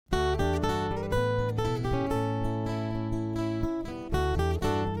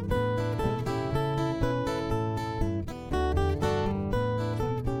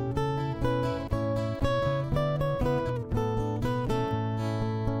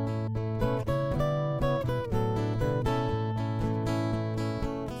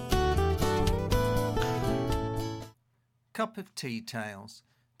cup of tea tales,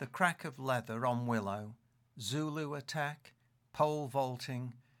 the crack of leather on Willow, Zulu attack, pole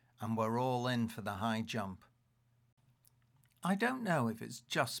vaulting, and we're all in for the high jump. I don't know if it's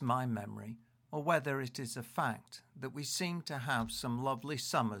just my memory or whether it is a fact that we seemed to have some lovely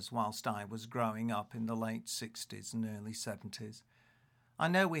summers whilst I was growing up in the late 60s and early 70s. I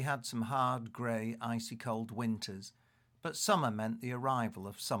know we had some hard, grey, icy cold winters, but summer meant the arrival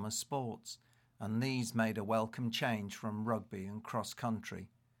of summer sports, and these made a welcome change from rugby and cross-country.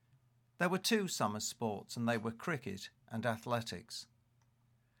 There were two summer sports, and they were cricket and athletics.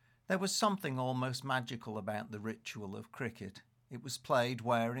 There was something almost magical about the ritual of cricket. It was played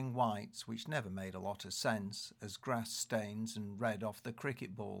wearing whites, which never made a lot of sense, as grass stains and red off the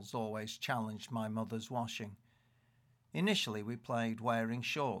cricket balls always challenged my mother's washing. Initially we played wearing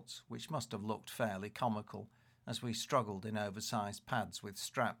shorts, which must have looked fairly comical, as we struggled in oversized pads with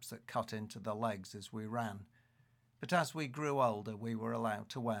straps that cut into the legs as we ran. But as we grew older we were allowed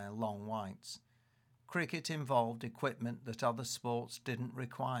to wear long whites. Cricket involved equipment that other sports didn't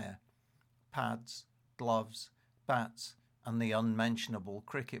require: pads, gloves, bats, and the unmentionable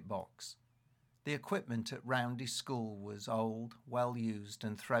cricket box. The equipment at Roundy School was old, well-used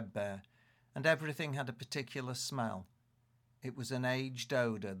and threadbare, and everything had a particular smell. It was an aged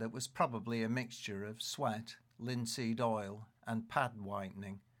odour that was probably a mixture of sweat, linseed oil, and pad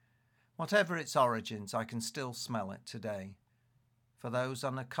whitening. Whatever its origins, I can still smell it today. For those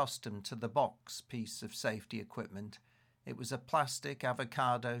unaccustomed to the box piece of safety equipment, it was a plastic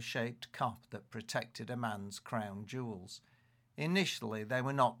avocado-shaped cup that protected a man's crown jewels. Initially, they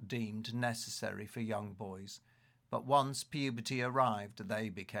were not deemed necessary for young boys, but once puberty arrived, they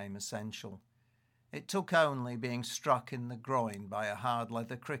became essential. It took only being struck in the groin by a hard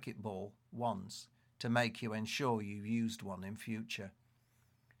leather cricket ball once to make you ensure you used one in future.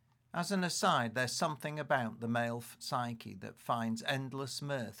 As an aside, there's something about the male psyche that finds endless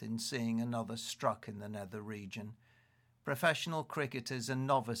mirth in seeing another struck in the nether region. Professional cricketers and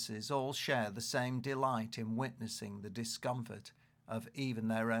novices all share the same delight in witnessing the discomfort of even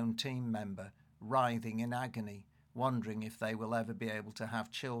their own team member writhing in agony, wondering if they will ever be able to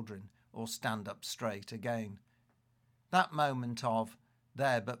have children or stand up straight again. That moment of,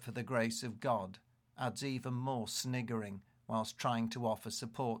 there but for the grace of God, adds even more sniggering whilst trying to offer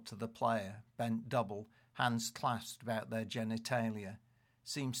support to the player, bent double, hands clasped about their genitalia,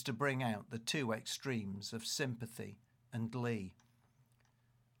 seems to bring out the two extremes of sympathy and glee.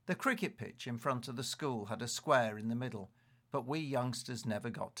 The cricket pitch in front of the school had a square in the middle, but we youngsters never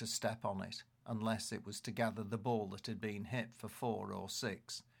got to step on it, unless it was to gather the ball that had been hit for 4 or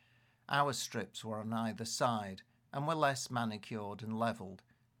 6. Our strips were on either side, and were less manicured and levelled,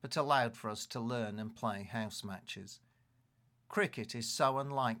 but allowed for us to learn and play house matches. Cricket is so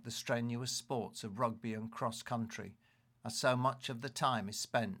unlike the strenuous sports of rugby and cross-country, as so much of the time is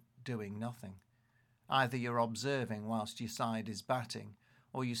spent doing nothing. Either you're observing whilst your side is batting,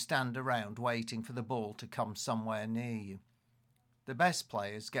 or you stand around waiting for the ball to come somewhere near you. The best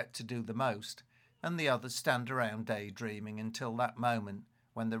players get to do the most, and the others stand around daydreaming until that moment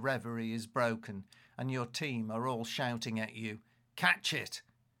when the reverie is broken and your team are all shouting at you, "Catch it!"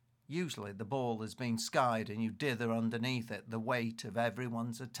 Usually the ball has been skied and you dither underneath it, the weight of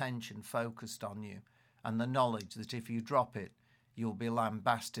everyone's attention focused on you, and the knowledge that if you drop it, you'll be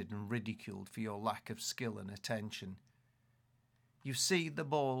lambasted and ridiculed for your lack of skill and attention. You see the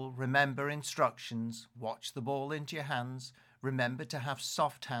ball, remember instructions, watch the ball into your hands, remember to have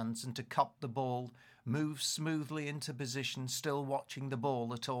soft hands and to cup the ball, move smoothly into position, still watching the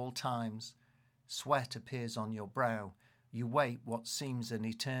ball at all times. Sweat appears on your brow. You wait what seems an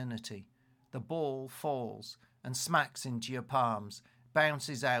eternity. The ball falls and smacks into your palms,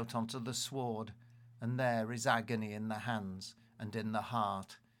 bounces out onto the sward, and there is agony in the hands and in the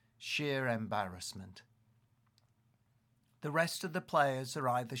heart, sheer embarrassment. The rest of the players are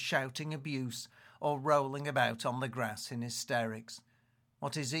either shouting abuse or rolling about on the grass in hysterics.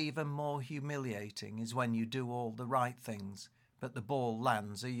 What is even more humiliating is when you do all the right things, but the ball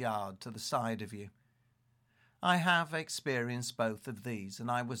lands a yard to the side of you. I have experienced both of these,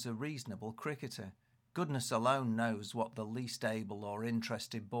 and I was a reasonable cricketer. Goodness alone knows what the least able or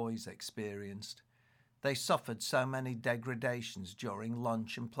interested boys experienced. They suffered so many degradations during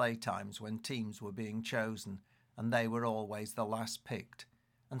lunch and playtimes when teams were being chosen, and they were always the last picked,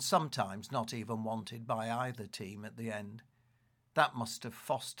 and sometimes not even wanted by either team at the end. That must have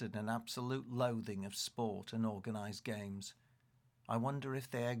fostered an absolute loathing of sport and organised games. I wonder if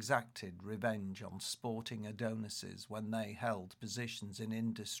they exacted revenge on sporting Adonises when they held positions in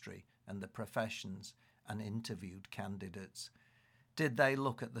industry and the professions and interviewed candidates. Did they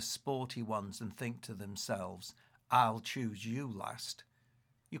look at the sporty ones and think to themselves, "I'll choose you last."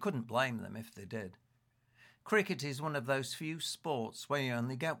 You couldn't blame them if they did. Cricket is one of those few sports where you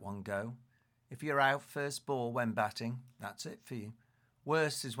only get one go. If you're out first ball when batting, that's it for you.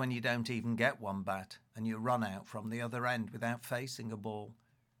 Worse is when you don't even get one bat and you run out from the other end without facing a ball.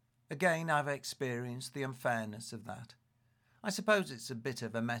 Again, I've experienced the unfairness of that. I suppose it's a bit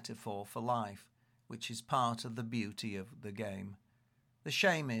of a metaphor for life, which is part of the beauty of the game. The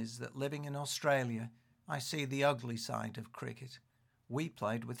shame is that living in Australia, I see the ugly side of cricket. We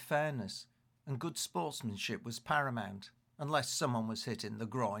played with fairness, and good sportsmanship was paramount, unless someone was hit in the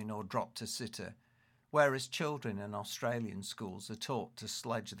groin or dropped a sitter, whereas children in Australian schools are taught to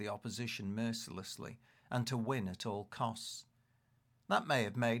sledge the opposition mercilessly and to win at all costs. That may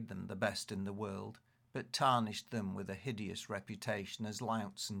have made them the best in the world, but tarnished them with a hideous reputation as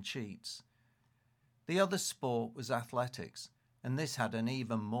louts and cheats. The other sport was athletics, and this had an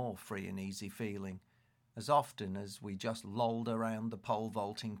even more free and easy feeling, as often as we just lolled around the pole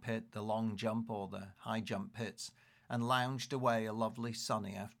vaulting pit, the long jump or the high jump pits, and lounged away a lovely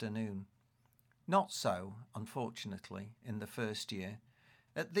sunny afternoon. Not so, unfortunately, in the first year.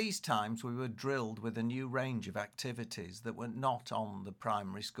 At these times we were drilled with a new range of activities that were not on the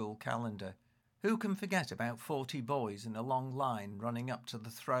primary school calendar. Who can forget about 40 boys in a long line running up to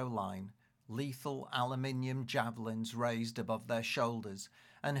the throw line, lethal aluminium javelins raised above their shoulders,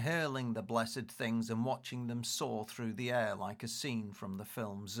 and hurling the blessed things and watching them soar through the air like a scene from the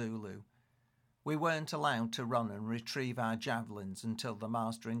film Zulu. We weren't allowed to run and retrieve our javelins until the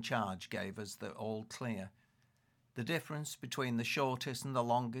master in charge gave us the all clear. The difference between the shortest and the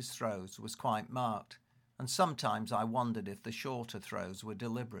longest throws was quite marked, and sometimes I wondered if the shorter throws were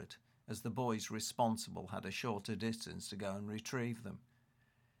deliberate, as the boys responsible had a shorter distance to go and retrieve them.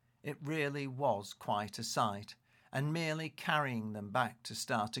 It really was quite a sight, and merely carrying them back to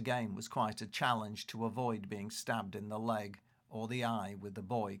start again was quite a challenge to avoid being stabbed in the leg or the eye with the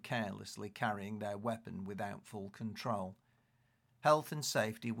boy carelessly carrying their weapon without full control. Health and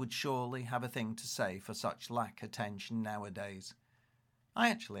safety would surely have a thing to say for such lack attention nowadays. I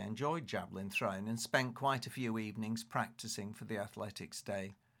actually enjoyed javelin throwing and spent quite a few evenings practicing for the athletics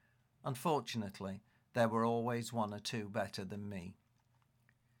day. Unfortunately, there were always one or two better than me.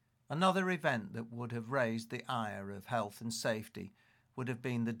 Another event that would have raised the ire of health and safety would have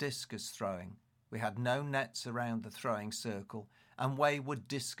been the discus throwing. We had no nets around the throwing circle, and wayward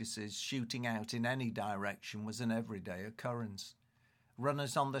discuses shooting out in any direction was an everyday occurrence.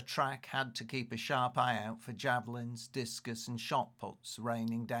 Runners on the track had to keep a sharp eye out for javelins, discus and shot puts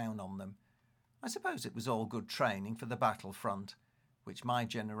raining down on them. I suppose it was all good training for the battlefront, which my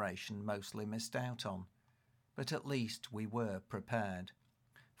generation mostly missed out on. But at least we were prepared.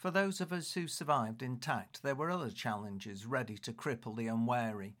 For those of us who survived intact, there were other challenges ready to cripple the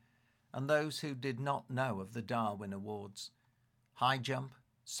unwary, and those who did not know of the Darwin Awards. High jump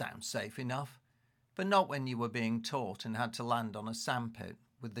sounds safe enough, but not when you were being taught and had to land on a sandpit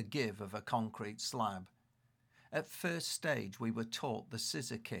with the give of a concrete slab. At first stage we were taught the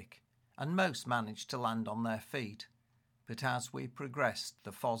scissor kick, and most managed to land on their feet. But as we progressed,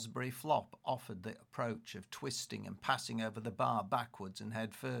 the Fosbury flop offered the approach of twisting and passing over the bar backwards and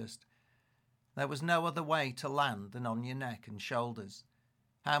head first. There was no other way to land than on your neck and shoulders.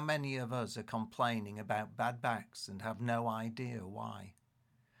 How many of us are complaining about bad backs and have no idea why?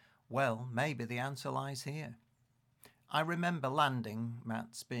 Well, maybe the answer lies here. I remember landing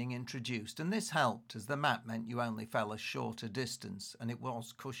mats being introduced, and this helped as the mat meant you only fell a shorter distance and it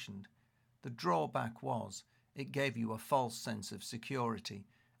was cushioned. The drawback was it gave you a false sense of security,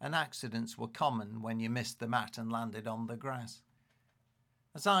 and accidents were common when you missed the mat and landed on the grass.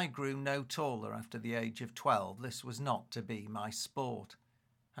 As I grew no taller after the age of 12, this was not to be my sport.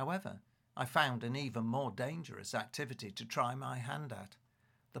 However, I found an even more dangerous activity to try my hand at.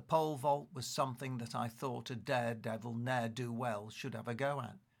 The pole vault was something that I thought a daredevil ne'er-do-well should have a go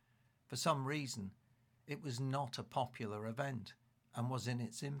at. For some reason, it was not a popular event and was in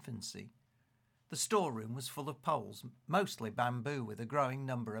its infancy. The storeroom was full of poles, mostly bamboo with a growing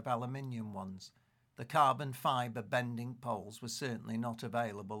number of aluminium ones. The carbon fibre bending poles were certainly not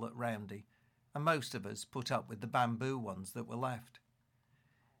available at Roundy, and most of us put up with the bamboo ones that were left.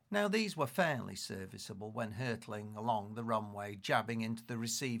 Now these were fairly serviceable when hurtling along the runway, jabbing into the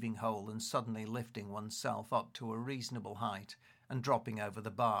receiving hole and suddenly lifting oneself up to a reasonable height and dropping over the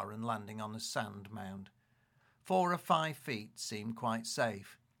bar and landing on a sand mound. 4 or 5 feet seemed quite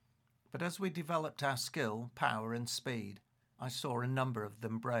safe. But as we developed our skill, power and speed, I saw a number of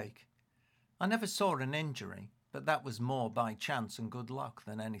them break. I never saw an injury, but that was more by chance and good luck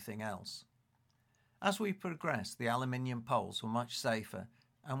than anything else. As we progressed, the aluminium poles were much safer,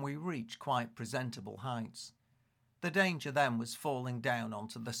 and we reached quite presentable heights. The danger then was falling down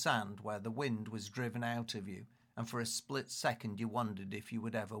onto the sand where the wind was driven out of you, and for a split second you wondered if you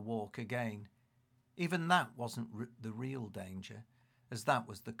would ever walk again. Even that wasn't the real danger, as that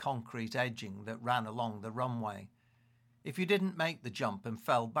was the concrete edging that ran along the runway. If you didn't make the jump and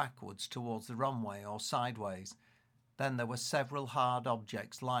fell backwards towards the runway or sideways, then there were several hard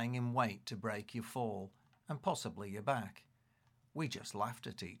objects lying in wait to break your fall, and possibly your back. We just laughed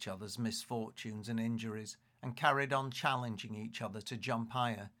at each other's misfortunes and injuries and carried on challenging each other to jump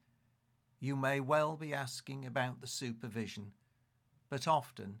higher. You may well be asking about the supervision, but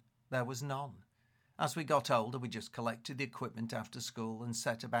often there was none. As we got older, we just collected the equipment after school and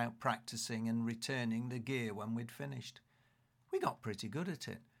set about practicing and returning the gear when we'd finished. We got pretty good at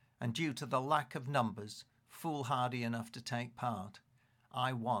it, and due to the lack of numbers, foolhardy enough to take part,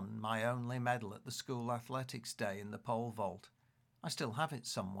 I won my only medal at the school athletics day in the pole vault. I still have it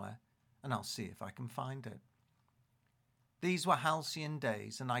somewhere, and I'll see if I can find it. These were halcyon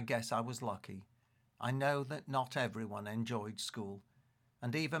days, and I guess I was lucky. I know that not everyone enjoyed school,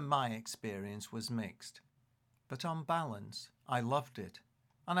 and even my experience was mixed. But on balance, I loved it,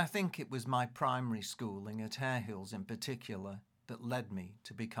 and I think it was my primary schooling at Hare Hills in particular that led me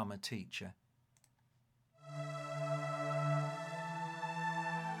to become a teacher.